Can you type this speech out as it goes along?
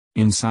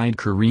inside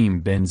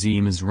Karim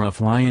Benzema's rough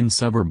Lyon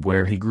suburb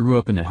where he grew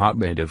up in a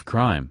hotbed of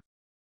crime.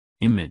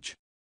 Image.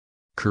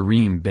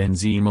 Karim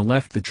Benzema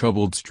left the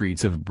troubled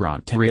streets of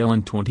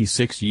Lyon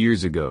 26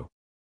 years ago.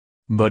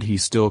 But he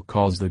still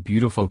calls the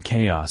beautiful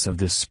chaos of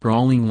this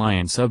sprawling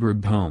Lyon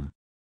suburb home.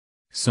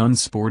 Sun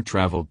Sport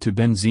traveled to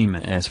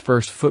Benzema's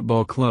first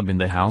football club in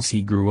the house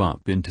he grew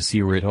up in to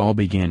see where it all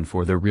began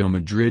for the Real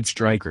Madrid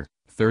striker,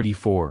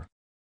 34.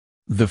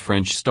 The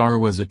French star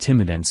was a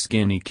timid and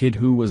skinny kid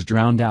who was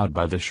drowned out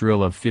by the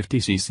shrill of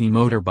 50cc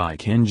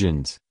motorbike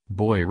engines,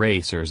 boy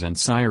racers and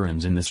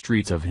sirens in the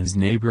streets of his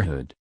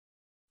neighborhood.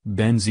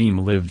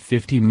 Benzema lived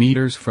 50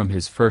 meters from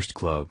his first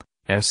club,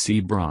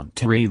 SC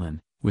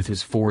Lyon, with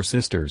his 4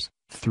 sisters,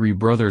 3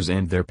 brothers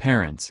and their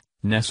parents,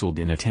 nestled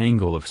in a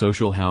tangle of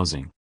social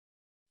housing.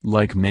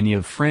 Like many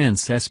of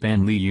France's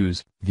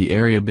banlieues, the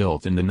area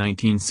built in the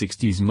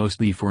 1960s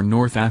mostly for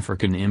North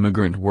African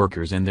immigrant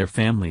workers and their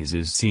families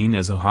is seen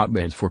as a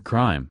hotbed for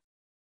crime.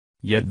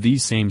 Yet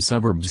these same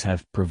suburbs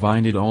have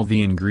provided all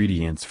the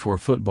ingredients for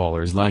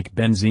footballers like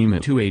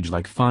Benzema to age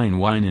like fine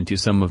wine into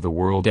some of the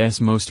world's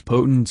most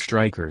potent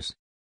strikers.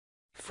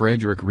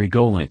 Frédéric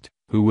Rigolot,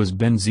 who was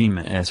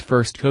Benzema's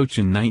first coach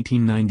in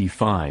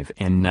 1995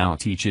 and now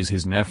teaches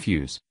his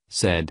nephews,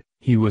 said,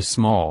 "He was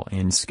small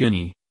and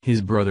skinny.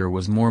 His brother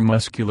was more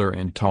muscular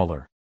and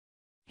taller.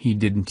 He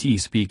didn't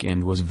speak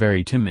and was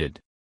very timid.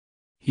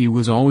 He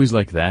was always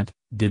like that,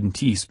 didn't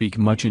speak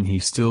much and he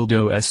still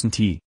doesn't.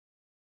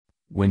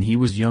 When he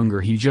was younger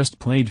he just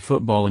played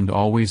football and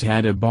always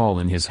had a ball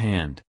in his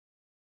hand.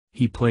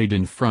 He played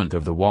in front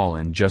of the wall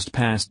and just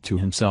passed to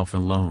himself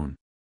alone.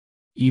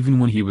 Even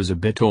when he was a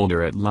bit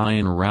older at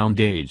Lyon around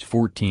age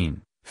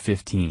 14,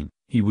 15,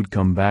 he would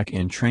come back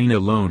and train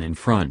alone in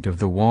front of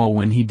the wall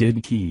when he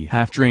did key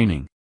half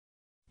training.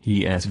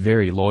 He is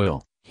very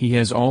loyal, he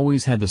has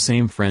always had the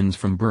same friends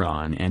from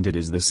Lyon and it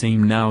is the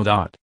same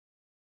now.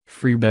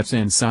 Free bets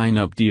and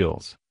sign-up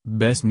deals,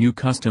 best new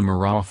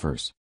customer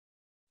offers.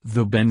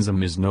 The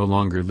Benzemas no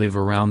longer live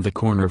around the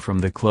corner from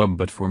the club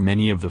but for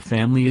many of the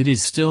family it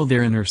is still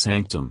their inner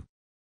sanctum.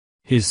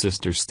 His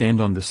sisters stand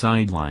on the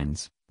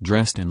sidelines,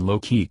 dressed in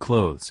low-key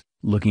clothes,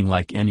 looking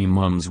like any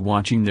mums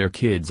watching their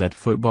kids at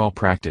football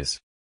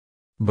practice.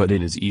 But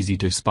it is easy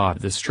to spot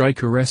the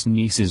striker's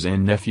nieces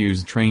and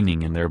nephews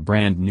training in their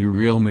brand new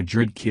Real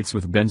Madrid kits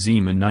with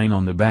Benzema 9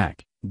 on the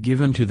back,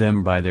 given to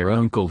them by their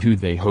uncle who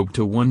they hope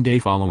to one day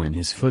follow in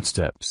his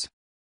footsteps.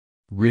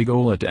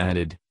 Rigolot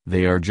added,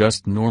 "They are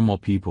just normal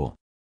people.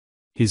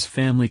 His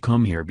family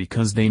come here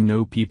because they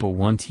know people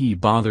won't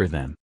bother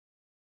them.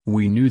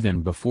 We knew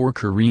them before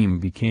Karim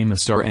became a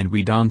star and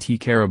we don't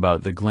care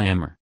about the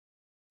glamour.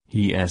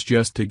 He is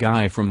just a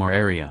guy from our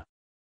area.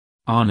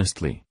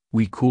 Honestly,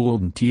 we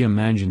couldn't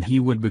imagine he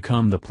would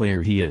become the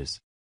player he is.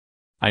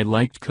 I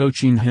liked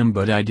coaching him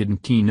but I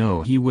didn't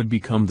know he would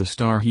become the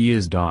star he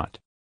is.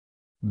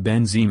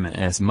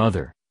 Benzema's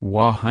mother,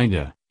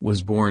 Wahida,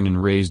 was born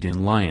and raised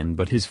in Lyon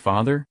but his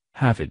father,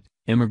 Hafid,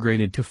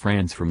 immigrated to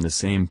France from the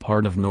same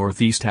part of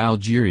northeast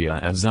Algeria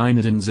as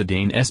Zinedine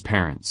Zidane's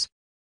parents.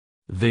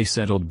 They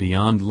settled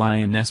beyond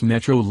Lyon's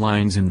metro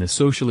lines in the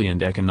socially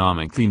and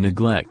economically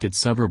neglected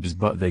suburbs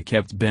but they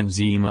kept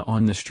Benzema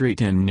on the straight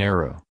and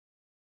narrow.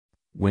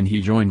 When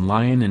he joined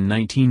Lyon in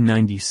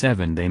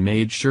 1997 they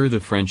made sure the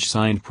French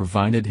side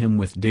provided him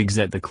with digs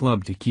at the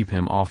club to keep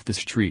him off the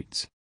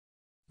streets.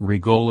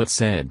 Rigolot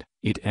said,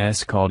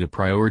 "It's called a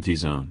priority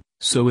zone,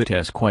 so it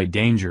is quite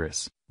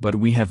dangerous, but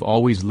we have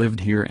always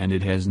lived here and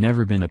it has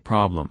never been a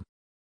problem."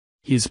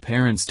 His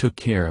parents took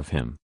care of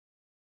him.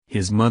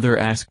 His mother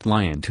asked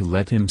Lyon to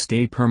let him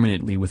stay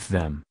permanently with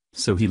them,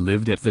 so he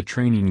lived at the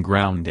training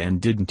ground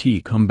and didn't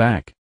come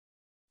back.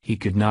 He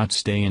could not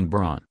stay in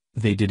Lyon.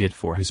 They did it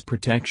for his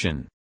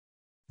protection.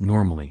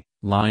 Normally,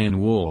 Lyon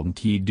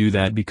wouldn't do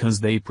that because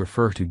they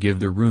prefer to give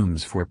the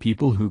rooms for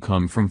people who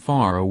come from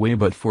far away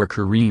but for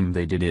Karim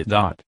they did it.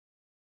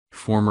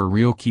 Former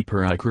Real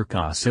keeper Iker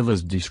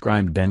Casillas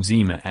described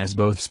Benzema as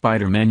both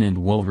Spider-Man and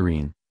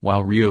Wolverine,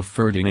 while Rio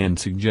Ferdinand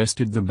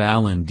suggested the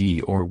Ballon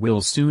d'Or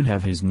will soon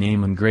have his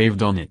name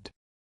engraved on it.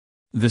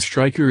 The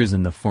striker is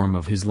in the form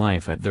of his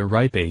life at the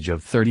ripe age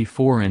of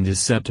 34 and is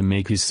set to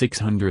make his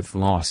 600th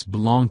Los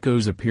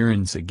Blancos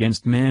appearance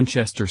against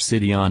Manchester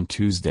City on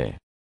Tuesday.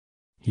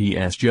 He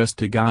is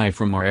just a guy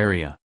from our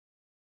area.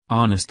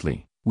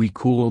 Honestly, we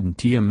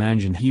couldn't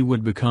imagine he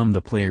would become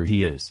the player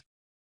he is.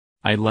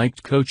 I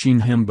liked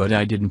coaching him but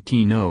I didn't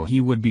know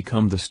he would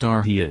become the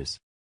star he is.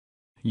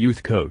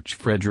 Youth coach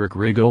Frédéric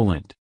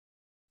Rigolot.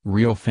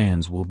 Real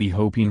fans will be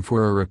hoping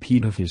for a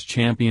repeat of his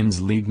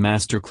Champions League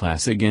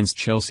masterclass against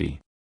Chelsea.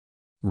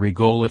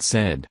 Rigolot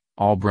said,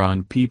 "All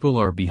Lyon people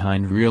are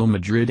behind Real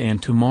Madrid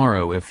and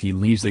tomorrow if he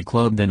leaves the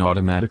club then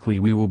automatically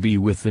we will be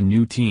with the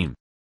new team.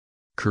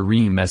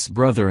 Karim's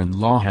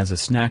brother-in-law has a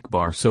snack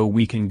bar so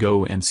we can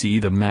go and see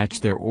the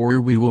match there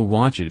or we will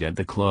watch it at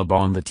the club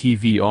on the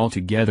TV all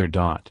together."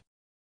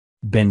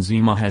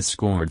 Benzema has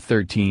scored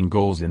 13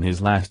 goals in his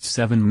last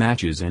 7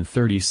 matches and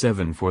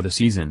 37 for the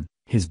season,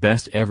 his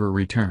best ever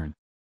return.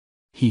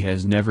 He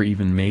has never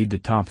even made the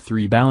top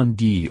 3 Ballon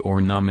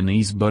d'Or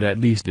nominees, but at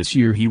least this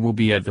year he will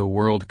be at the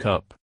World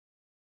Cup.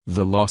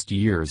 The lost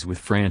years with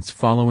France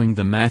following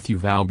the Mathieu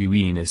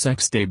Valbuena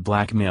sextape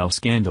blackmail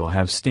scandal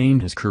have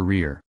stained his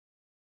career.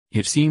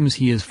 It seems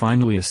he is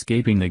finally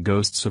escaping the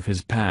ghosts of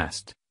his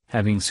past,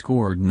 having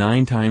scored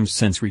 9 times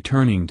since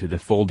returning to the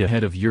fold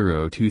ahead of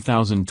Euro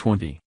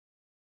 2020.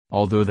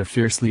 Although the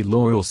fiercely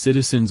loyal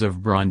citizens of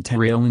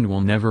Bront-Ireland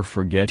will never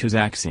forget his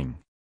axing.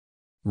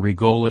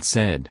 Rigolot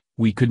said,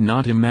 "We could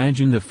not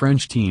imagine the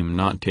French team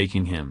not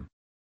taking him.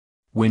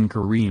 When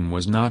Karim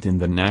was not in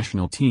the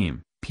national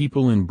team,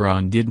 people in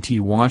Bront didn't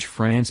watch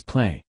France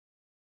play.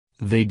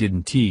 They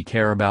didn't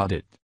care about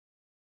it.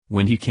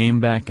 When he came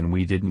back and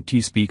we didn't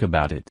speak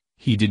about it,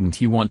 he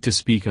didn't want to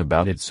speak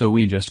about it, so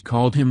we just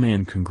called him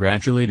and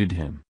congratulated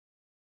him.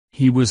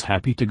 He was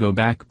happy to go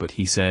back, but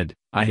he said,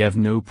 I have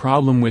no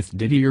problem with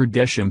Didier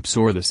Deschamps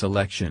or the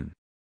selection.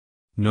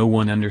 No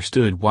one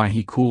understood why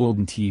he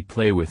couldn't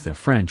play with the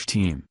French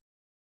team.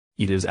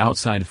 It is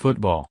outside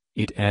football,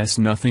 it has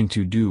nothing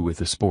to do with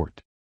the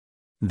sport.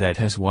 That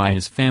is why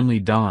his family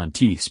don't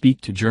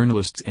speak to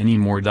journalists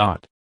anymore.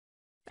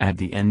 At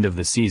the end of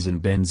the season,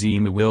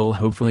 Benzema will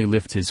hopefully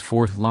lift his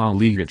 4th La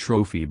Liga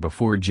trophy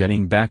before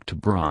jetting back to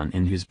Bront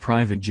in his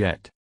private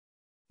jet.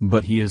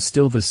 But he is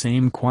still the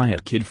same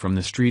quiet kid from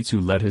the streets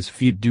who let his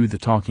feet do the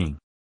talking."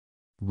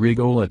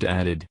 Rigolot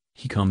added,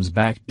 "He comes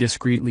back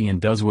discreetly and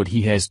does what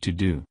he has to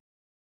do.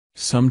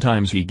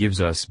 Sometimes he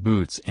gives us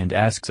boots and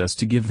asks us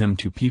to give them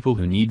to people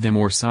who need them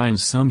or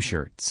signs some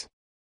shirts.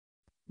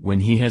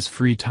 When he has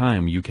free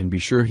time, you can be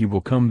sure he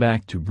will come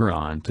back to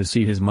Bront to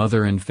see his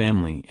mother and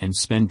family and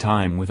spend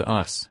time with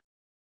us.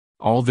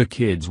 All the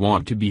kids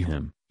want to be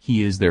him,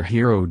 he is their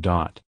hero."